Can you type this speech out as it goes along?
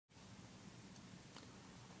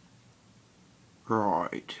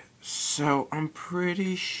Right, so I'm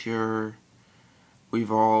pretty sure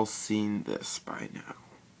we've all seen this by now.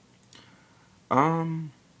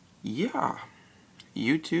 Yeah,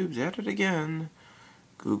 YouTube's at it again.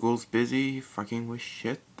 Google's busy fucking with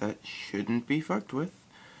shit that shouldn't be fucked with.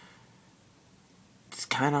 It's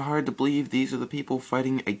kinda hard to believe these are the people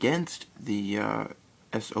fighting against the,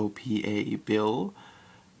 SOPA bill,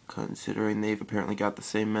 considering they've apparently got the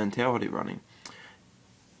same mentality running.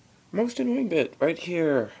 Most annoying bit, right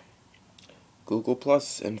here. Google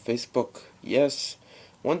Plus and Facebook. Yes,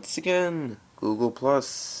 once again, Google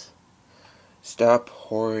Plus. Stop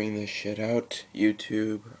whoring this shit out,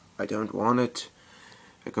 YouTube. I don't want it.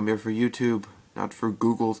 I come here for YouTube, not for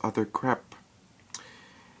Google's other crap.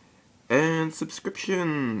 And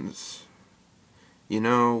subscriptions. You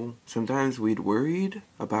know, sometimes we'd worried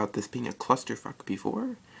about this being a clusterfuck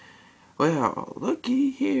before. Well,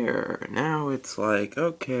 looky here. Now it's like,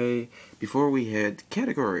 okay, before we had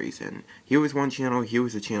categories, and here was one channel, here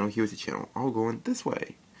was a channel, here was a channel, all going this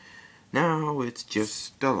way. Now it's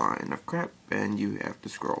just a line of crap, and you have to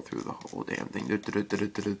scroll through the whole damn thing.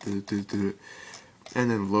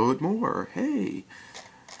 And then load more. Hey.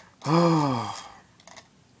 Oh.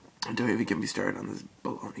 Don't even get me started on this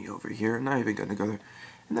baloney over here. I'm not even gonna go there.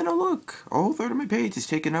 And then, oh look, a whole third of my page is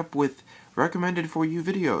taken up with recommended for you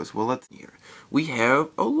videos. Well, let's here. We have,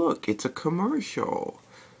 oh look, it's a commercial.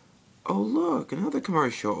 Oh look, another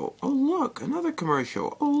commercial. Oh look, another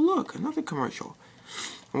commercial. Oh look, another commercial.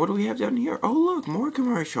 And what do we have down here? Oh look, more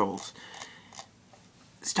commercials.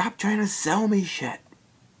 Stop trying to sell me shit.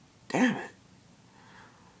 Damn it.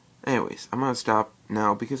 Anyways, I'm gonna stop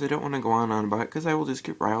now because I don't want to go on about it because I will just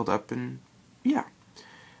get riled up and yeah.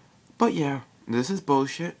 But yeah, this is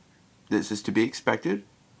bullshit. This is to be expected.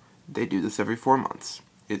 They do this every 4 months.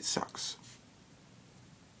 It sucks.